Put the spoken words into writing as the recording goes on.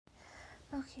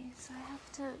Okay, so I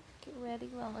have to get ready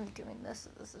while I'm doing this. So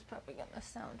this is probably gonna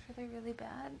sound really, really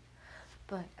bad.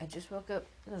 But I just woke up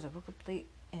because I woke up late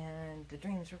and the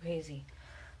dreams were crazy.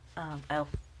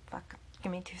 Fuck.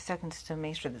 Give me 2 seconds to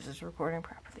make sure this is recording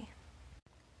properly.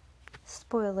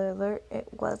 Spoiler alert, it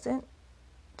wasn't.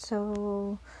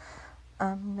 So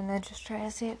I'm gonna just try to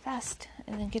say it fast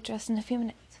and then get dressed in a few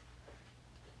minutes.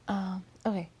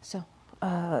 Okay, so,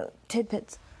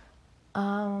 tidbits.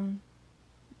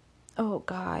 Oh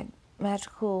god,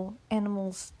 magical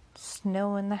animals,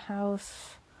 snow in the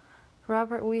house,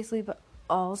 Robert Weasley, but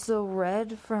also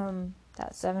Red from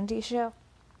that 70s show.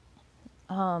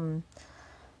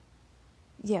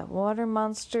 Yeah, water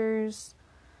monsters,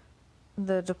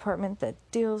 the department that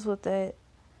deals with it.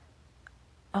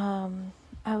 I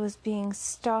was being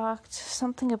stalked,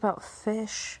 something about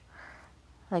fish,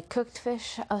 like cooked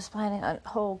fish. I was planning on,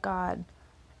 oh god,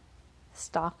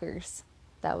 stalkers.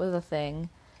 That was a thing.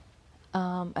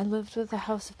 I lived with a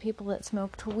house of people that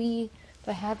smoked weed.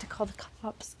 I had to call the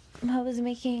cops.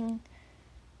 I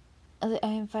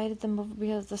invited them over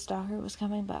because the stalker was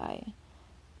coming by.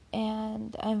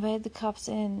 And I invited the cops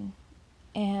in,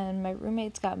 and my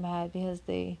roommates got mad because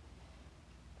they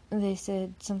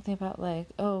said something about like,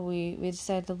 oh, we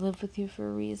decided to live with you for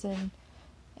a reason.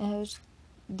 And I was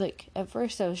like, at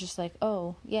first I was just like,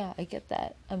 oh, yeah, I get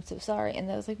that. I'm so sorry. And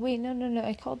I was like, wait, no,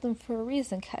 I called them for a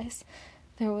reason, guys.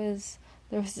 There was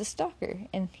a stalker,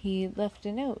 and he left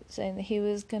a note saying that he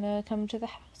was gonna come to the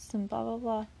house and blah, blah,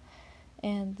 blah.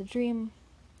 And the dream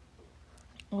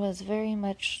was very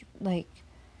much like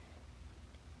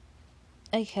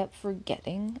I kept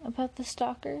forgetting about the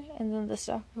stalker, and then the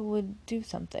stalker would do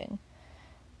something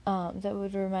that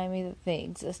would remind me that they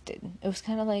existed. It was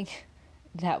kind of like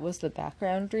that was the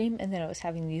background dream, and then I was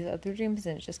having these other dreams,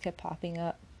 and it just kept popping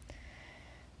up.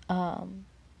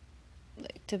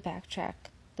 Like, to backtrack,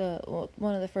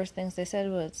 one of the first things they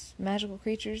said was magical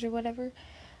creatures or whatever.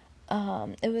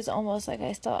 It was almost like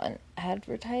I saw an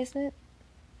advertisement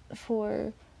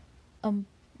for a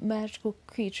magical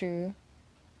creature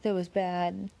that was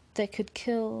bad that could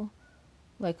kill,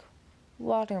 like,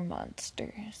 water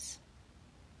monsters.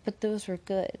 But those were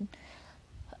good.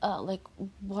 Like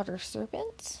water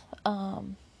serpents.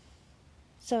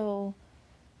 So,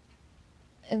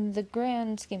 in the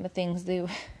grand scheme of things,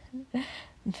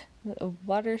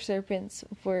 water serpents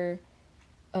were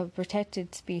a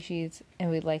protected species, and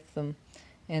we liked them.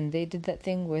 And they did that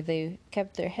thing where they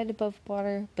kept their head above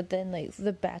water, but then, like,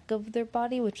 the back of their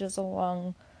body, which is a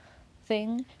long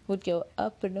thing, would go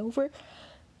up and over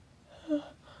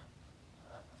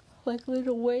like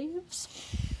little waves.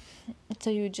 So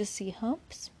you would just see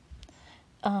humps.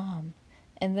 And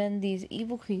then these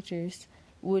evil creatures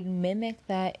would mimic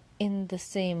that in the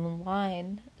same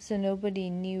line, so nobody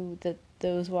knew that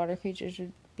those water creatures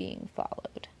were being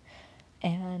followed.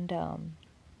 And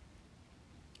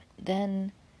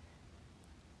then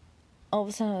all of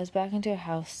a sudden I was back into a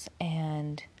house,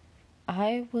 and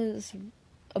I was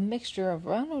a mixture of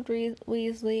Ronald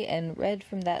Weasley and Red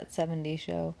from that 70s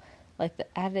show. Like the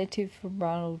attitude from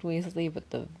Ronald Weasley, but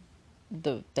the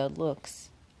looks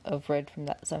of Red from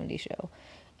that 70s show.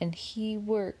 And he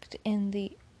worked in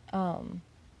the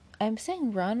I'm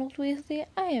saying Ronald Weasley.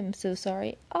 I am so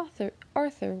sorry. Arthur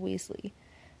Weasley,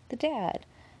 the dad.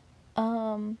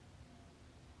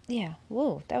 Yeah.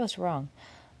 Whoa, that was wrong.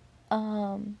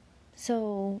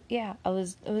 So yeah, it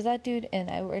was that dude, and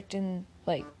I worked in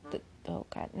like the. Oh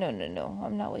god, no,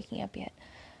 I'm not waking up yet.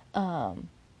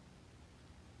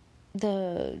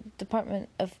 The Department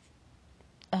of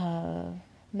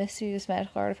Misuse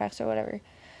Magical Artifacts or whatever,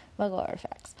 Muggle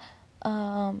Artifacts.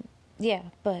 Yeah,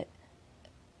 but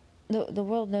the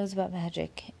world knows about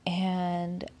magic,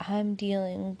 and I'm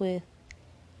dealing with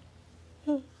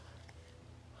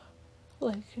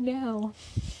like now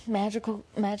magic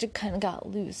kind of got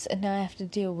loose, and now I have to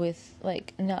deal with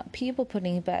like not people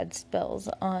putting bad spells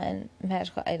on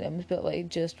magical items, but like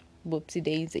just whoopsie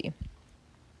daisy.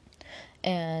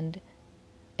 And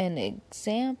an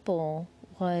example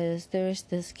was there's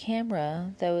this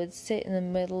camera that would sit in the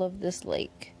middle of this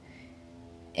lake,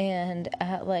 and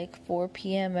at like 4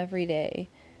 p.m. every day,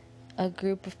 a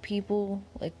group of people,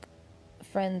 like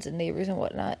friends and neighbors and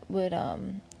whatnot, would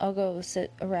all go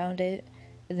sit around it,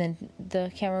 and then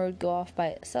the camera would go off by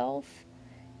itself,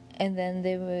 and then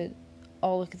they would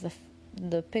all look at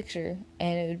the picture,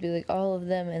 and it would be like all of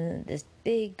them and then this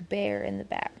big bear in the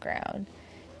background,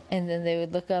 and then they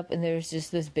would look up and there was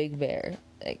just this big bear.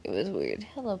 Like, it was weird.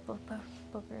 Hello, Booker.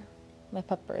 My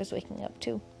pupper is waking up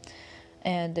too.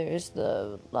 And there's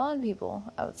the lawn people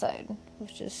outside,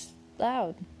 which is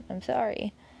loud. I'm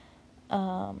sorry.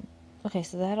 Okay,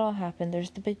 so that all happened. There's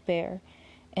the big bear.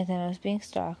 and then I was being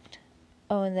stalked.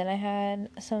 Oh, and then I had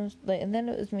some, like, and then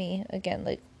it was me again,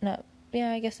 like, not,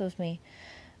 yeah, I guess it was me.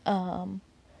 And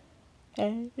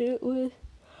it was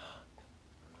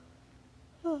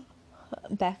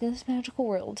back in this magical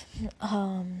world.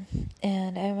 And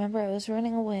I remember I was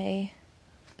running away,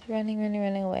 running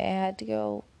away. I had to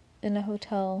go in a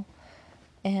hotel,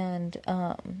 and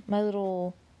my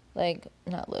little, like,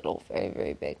 not little, very,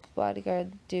 very big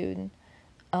bodyguard dude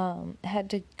had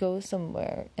to go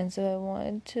somewhere, and so I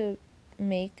wanted to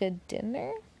make a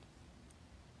dinner.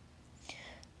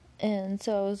 And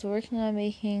so I was working on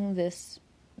making this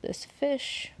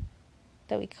fish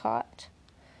that we caught,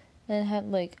 and it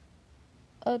had like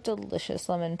a delicious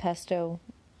lemon pesto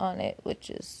on it, which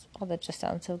is, oh, that just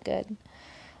sounds so good.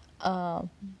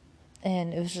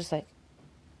 And it was just like,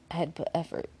 I had to put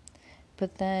effort.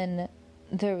 But then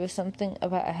there was something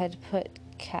about, I had to put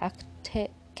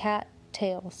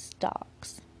cattail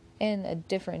stalks in a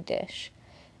different dish.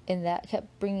 And that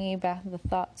kept bringing back the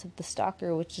thoughts of the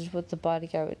stalker, which is what the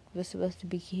bodyguard was supposed to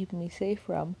be keeping me safe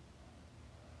from.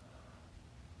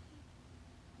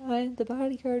 The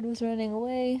bodyguard was running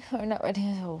away, or not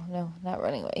running, oh no, not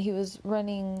running away. He was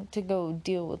running to go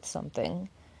deal with something.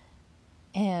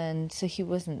 And so he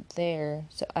wasn't there,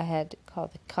 so I had to call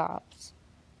the cops.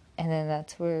 And then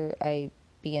that's where I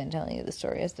began telling you the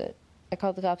story, is that I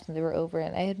called the cops and they were over,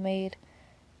 and I had made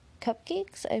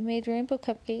cupcakes. I made rainbow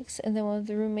cupcakes, and then one of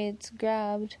the roommates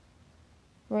grabbed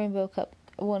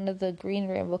one of the green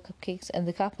rainbow cupcakes, and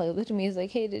the cop like looked at me, he's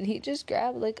like, hey, did he just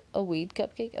grab like a weed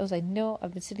cupcake? I was like, no,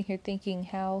 I've been sitting here thinking,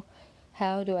 how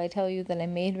do I tell you that I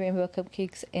made rainbow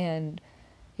cupcakes, and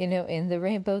in the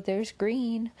rainbow there's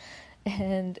green?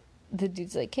 And the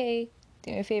dude's like, hey,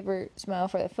 do me a favor, smile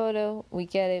for the photo, we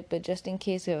get it, but just in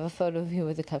case we have a photo of you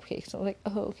with the cupcakes. So I'm like,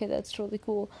 oh, okay, that's totally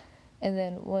cool. And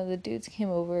then one of the dudes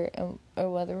came over, or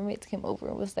one of the roommates came over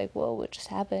and was like, whoa, what just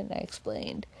happened? I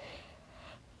explained.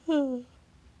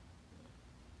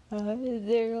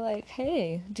 They're like,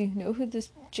 hey, do you know who this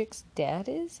chick's dad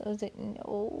is? I was like,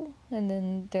 no. And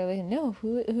then they're like, no,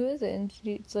 who is it? And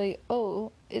it's like,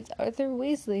 oh, it's Arthur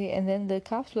Weasley. And then the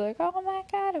cops were like, oh my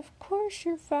god, of course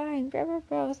you're fine. Blah, blah,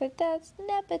 blah. I was like, that's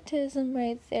nepotism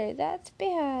right there. That's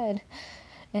bad.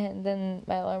 And then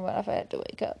my alarm went off. I had to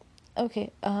wake up.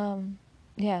 Okay,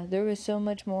 yeah, there was so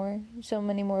many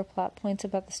more plot points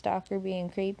about the stalker being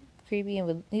creepy,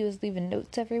 and he was leaving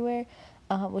notes everywhere.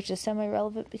 Which is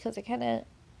semi-relevant because I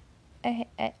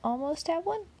almost have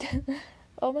one.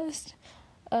 Almost.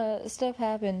 Stuff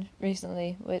happened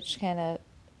recently, which kind of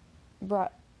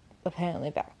brought,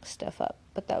 apparently, back stuff up.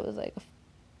 But that was like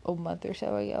a month or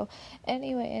so ago.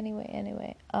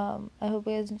 Anyway. I hope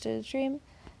you guys enjoyed the stream.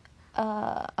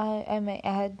 I might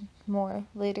add more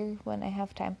later when I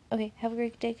have time. Okay, have a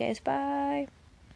great day, guys. Bye.